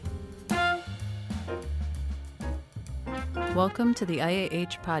Welcome to the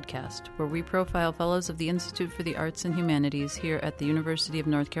IAH podcast, where we profile fellows of the Institute for the Arts and Humanities here at the University of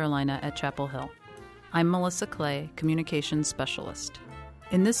North Carolina at Chapel Hill. I'm Melissa Clay, Communications Specialist.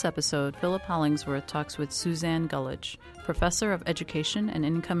 In this episode, Philip Hollingsworth talks with Suzanne Gulledge, Professor of Education and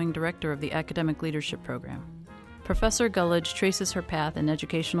incoming Director of the Academic Leadership Program. Professor Gulledge traces her path in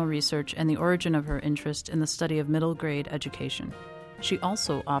educational research and the origin of her interest in the study of middle grade education. She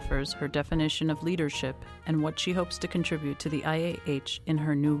also offers her definition of leadership and what she hopes to contribute to the IAH in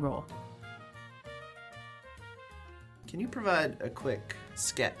her new role. Can you provide a quick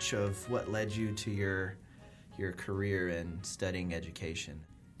sketch of what led you to your career in studying education?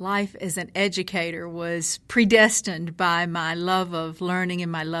 Life as an educator was predestined by my love of learning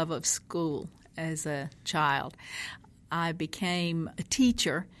and my love of school as a child. I became a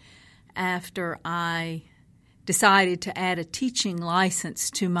teacher after I decided to add a teaching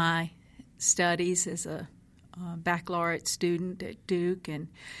license to my studies as a baccalaureate student at Duke and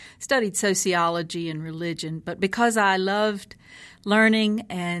studied sociology and religion. But because I loved learning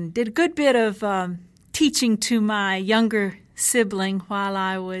and did a good bit of teaching to my younger sibling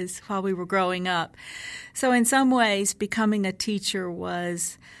while we were growing up. So in some ways, becoming a teacher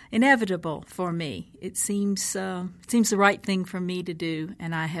was inevitable for me. It seems the right thing for me to do,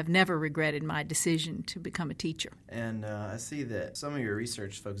 and I have never regretted my decision to become a teacher. And I see that some of your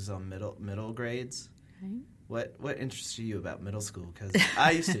research focuses on middle grades. Right. What interests you about middle school? Because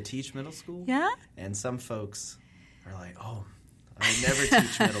I used to teach middle school. Yeah? And some folks are like, oh, I would never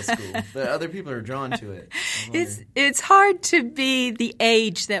teach middle school, but other people are drawn to it. It's hard to be the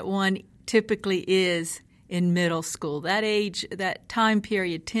age that one typically is in middle school. That age, that time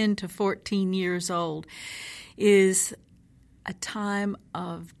period, 10 to 14 years old, is a time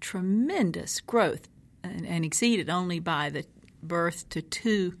of tremendous growth and exceeded only by the birth to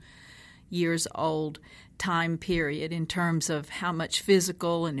 2 years old time period in terms of how much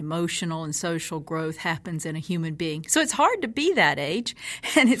physical and emotional and social growth happens in a human being. So it's hard to be that age,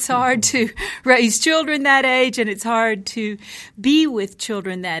 and it's hard to raise children that age, and it's hard to be with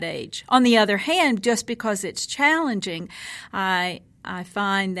children that age. On the other hand, just because it's challenging, I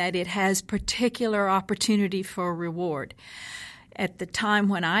find that it has particular opportunity for reward. At the time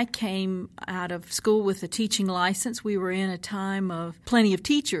when I came out of school with a teaching license, we were in a time of plenty of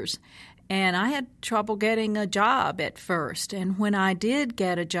teachers. And I had trouble getting a job at first. And when I did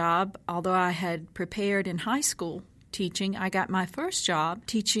get a job, although I had prepared in high school teaching, I got my first job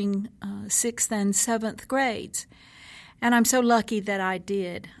teaching 6th and 7th grades. And I'm so lucky that I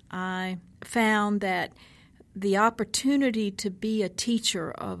did. I found that the opportunity to be a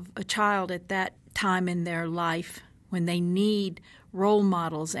teacher of a child at that time in their life, when they need role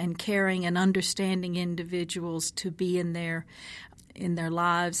models and caring and understanding individuals to be in their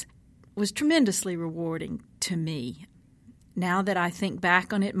lives, was tremendously rewarding to me. Now that I think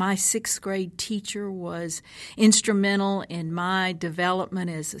back on it, my 6th grade teacher was instrumental in my development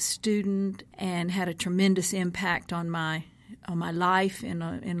as a student and had a tremendous impact on my life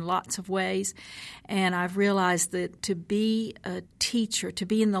in lots of ways. And I've realized that to be a teacher, to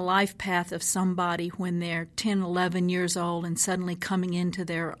be in the life path of somebody when they're 10, 11 years old and suddenly coming into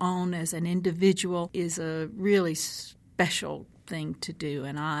their own as an individual is a really special thing to do,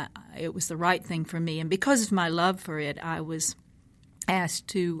 and it was the right thing for me. And because of my love for it, I was asked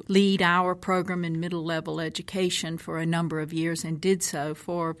to lead our program in middle-level education for a number of years and did so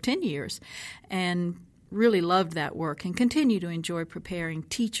for 10 years and really loved that work and continue to enjoy preparing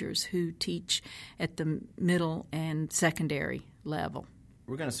teachers who teach at the middle and secondary level.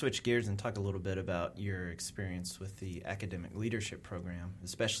 We're going to switch gears and talk a little bit about your experience with the Academic Leadership Program,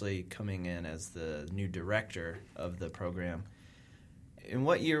 especially coming in as the new director of the program. In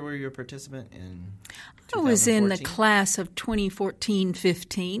what year were you a participant in 2014? I was in the class of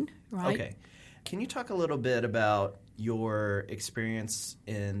 2014-15, right? Okay. Can you talk a little bit about your experience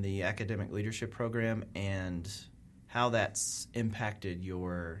in the Academic Leadership Program and how that's impacted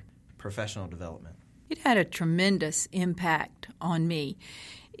your professional development? It had a tremendous impact on me.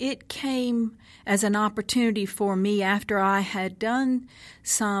 It came as an opportunity for me after I had done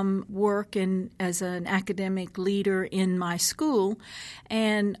some work as an academic leader in my school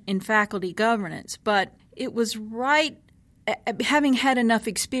and in faculty governance. But it was right, having had enough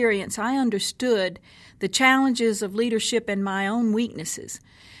experience, I understood the challenges of leadership and my own weaknesses.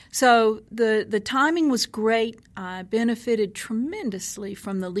 So the timing was great. I benefited tremendously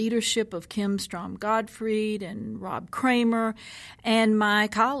from the leadership of Kim Strom-Gottfried and Rob Kramer and my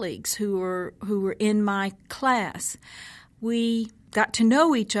colleagues who were in my class. We got to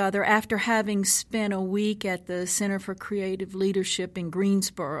know each other after having spent a week at the Center for Creative Leadership in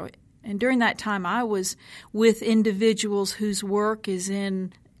Greensboro And during that time, I was with individuals whose work is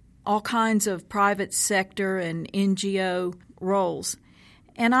in all kinds of private sector and NGO roles.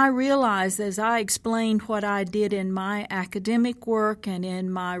 And I realized as I explained what I did in my academic work and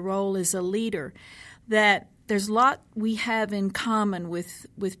in my role as a leader that there's a lot we have in common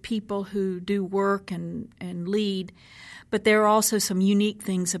with people who do work and lead, but there are also some unique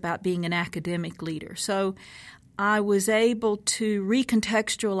things about being an academic leader. So I was able to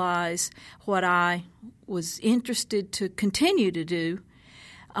recontextualize what I was interested to continue to do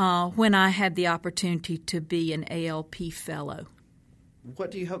when I had the opportunity to be an ALP fellow.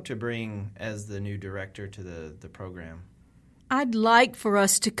 What do you hope to bring as the new director to the program? I'd like for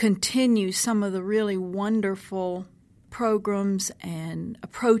us to continue some of the really wonderful programs and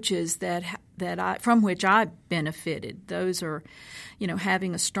approaches from which I benefited. Those are,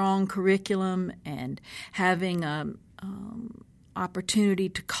 having a strong curriculum and having opportunity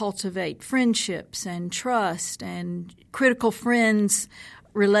to cultivate friendships and trust and critical friends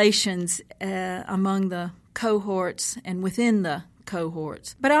relations among the cohorts and within the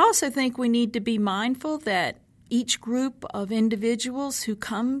cohorts. But I also think we need to be mindful that each group of individuals who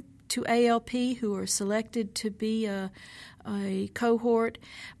come to ALP, who are selected to be a cohort,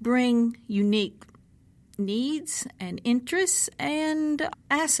 bring unique needs and interests and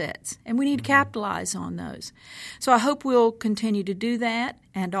assets, and we need to capitalize on those. So I hope we'll continue to do that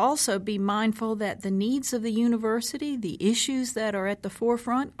and also be mindful that the needs of the university, the issues that are at the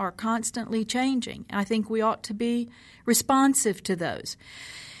forefront, are constantly changing. I think we ought to be responsive to those.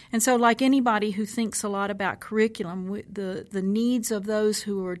 And so like anybody who thinks a lot about curriculum, the needs of those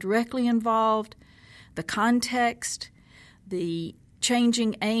who are directly involved, the context, the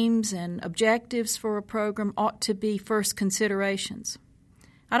changing aims and objectives for a program ought to be first considerations.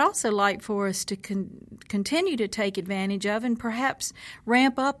 I'd also like for us to continue to take advantage of and perhaps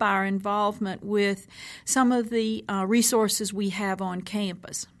ramp up our involvement with some of the resources we have on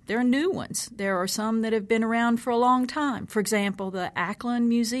campus. There are new ones. There are some that have been around for a long time. For example, the Ackland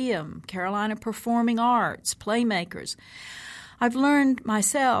Museum, Carolina Performing Arts, Playmakers. I've learned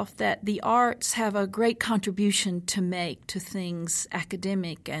myself that the arts have a great contribution to make to things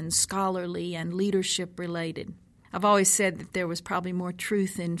academic and scholarly and leadership related. I've always said that there was probably more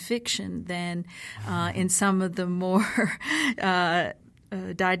truth in fiction than in some of the more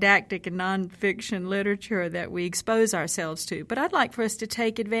didactic and nonfiction literature that we expose ourselves to. But I'd like for us to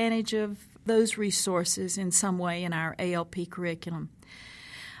take advantage of those resources in some way in our ALP curriculum.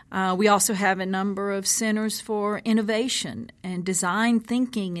 We also have a number of centers for innovation, and design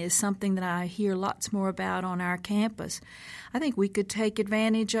thinking is something that I hear lots more about on our campus. I think we could take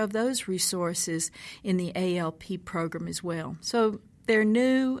advantage of those resources in the ALP program as well. So they're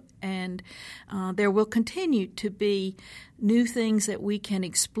new, and there will continue to be new things that we can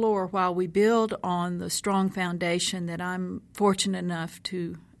explore while we build on the strong foundation that I'm fortunate enough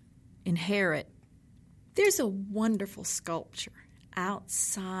to inherit. There's a wonderful sculpture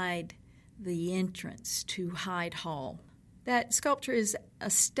outside the entrance to Hyde Hall. That sculpture is a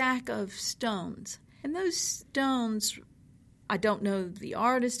stack of stones. And those stones, I don't know the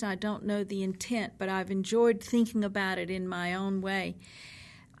artist, I don't know the intent, but I've enjoyed thinking about it in my own way.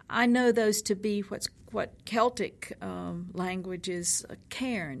 I know those to be what Celtic language is a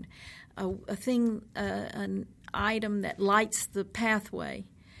cairn, a thing, an item that lights the pathway.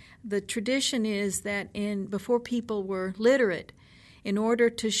 The tradition is that before people were literate, in order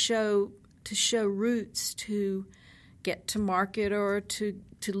to show routes to get to market or to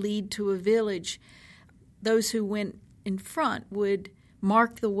lead to a village, those who went in front would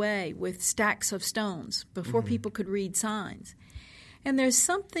mark the way with stacks of stones before people could read signs. And there's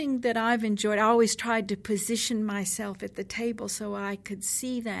something that I've enjoyed. I always tried to position myself at the table so I could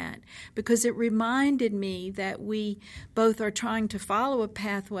see that, because it reminded me that we both are trying to follow a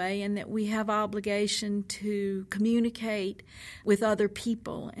pathway and that we have obligation to communicate with other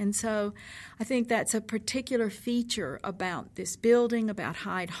people. And so I think that's a particular feature about this building, about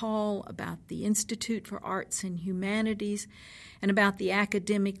Hyde Hall, about the Institute for Arts and Humanities, and about the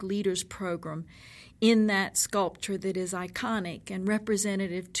Academic Leaders Program in that sculpture that is iconic and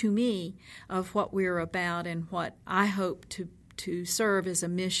representative to me of what we're about and what I hope to serve as a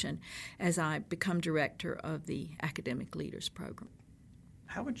mission as I become director of the Academic Leaders Program.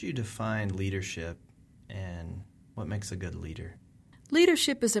 How would you define leadership, and what makes a good leader?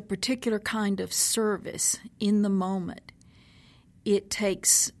 Leadership is a particular kind of service in the moment. It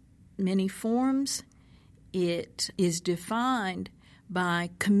takes many forms. It is defined by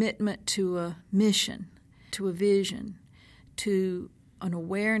commitment to a mission, to a vision, to an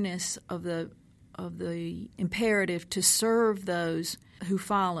awareness of the imperative to serve those who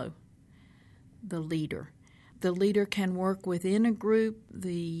follow. the leader. The leader can work within a group.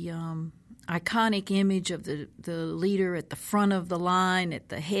 The iconic image of the leader at the front of the line, at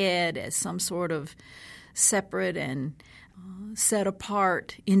the head, as some sort of separate and set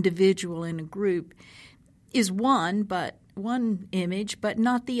apart individual in a group is one image, but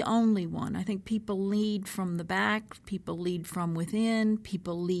not the only one. I think people lead from the back, people lead from within,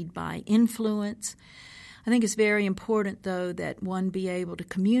 people lead by influence. I think it's very important, though, that one be able to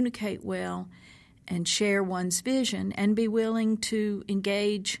communicate well and share one's vision and be willing to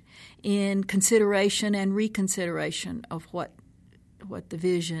engage in consideration and reconsideration of what the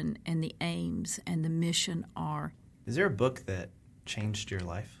vision and the aims and the mission are. Is there a book that changed your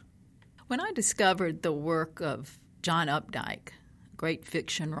life? When I discovered the work of John Updike, a great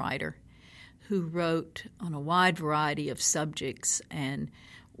fiction writer who wrote on a wide variety of subjects and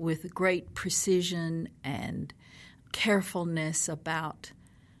with great precision and carefulness about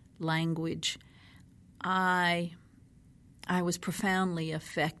language, I was profoundly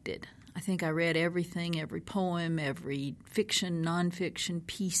affected. I think I read everything, every poem, every fiction, nonfiction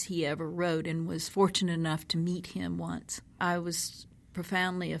piece he ever wrote, and was fortunate enough to meet him once. I was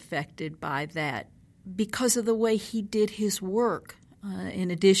profoundly affected by that because of the way he did his work,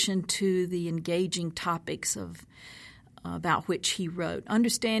 in addition to the engaging topics about which he wrote,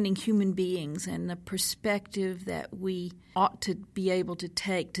 understanding human beings and the perspective that we ought to be able to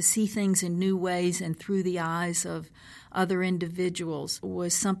take to see things in new ways and through the eyes of other individuals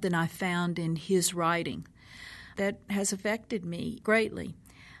was something I found in his writing that has affected me greatly.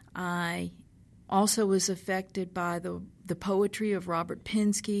 I also was affected by the poetry of Robert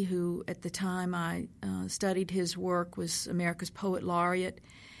Pinsky, who at the time I studied his work was America's Poet Laureate.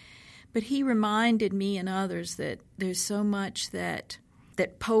 But he reminded me and others that there's so much that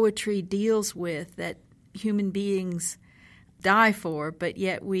poetry deals with that human beings die for, but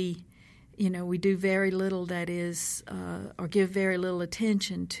yet we do very little that is, or give very little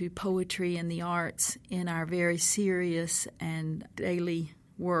attention to poetry and the arts in our very serious and daily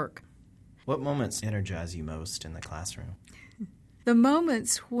work. What moments energize you most in the classroom? The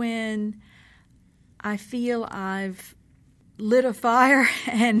moments when I feel I've lit a fire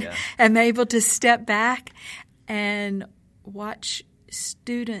and am able to step back and watch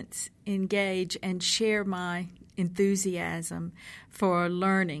students engage and share my enthusiasm for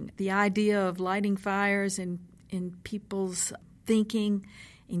learning. The idea of lighting fires in people's thinking,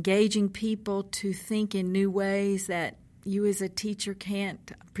 engaging people to think in new ways that you as a teacher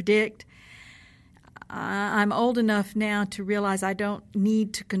can't predict. I'm old enough now to realize I don't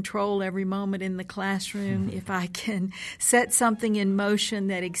need to control every moment in the classroom. If I can set something in motion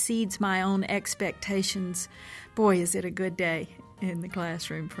that exceeds my own expectations, boy, is it a good day in the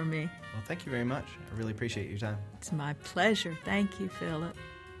classroom for me. Well, thank you very much. I really appreciate your time. It's my pleasure. Thank you, Philip.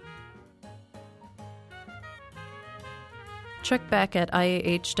 Check back at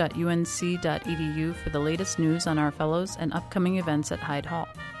iah.unc.edu for the latest news on our fellows and upcoming events at Hyde Hall.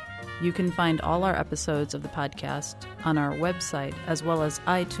 You can find all our episodes of the podcast on our website, as well as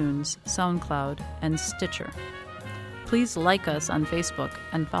iTunes, SoundCloud, and Stitcher. Please like us on Facebook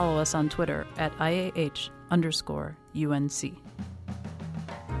and follow us on Twitter at IAH_UNC.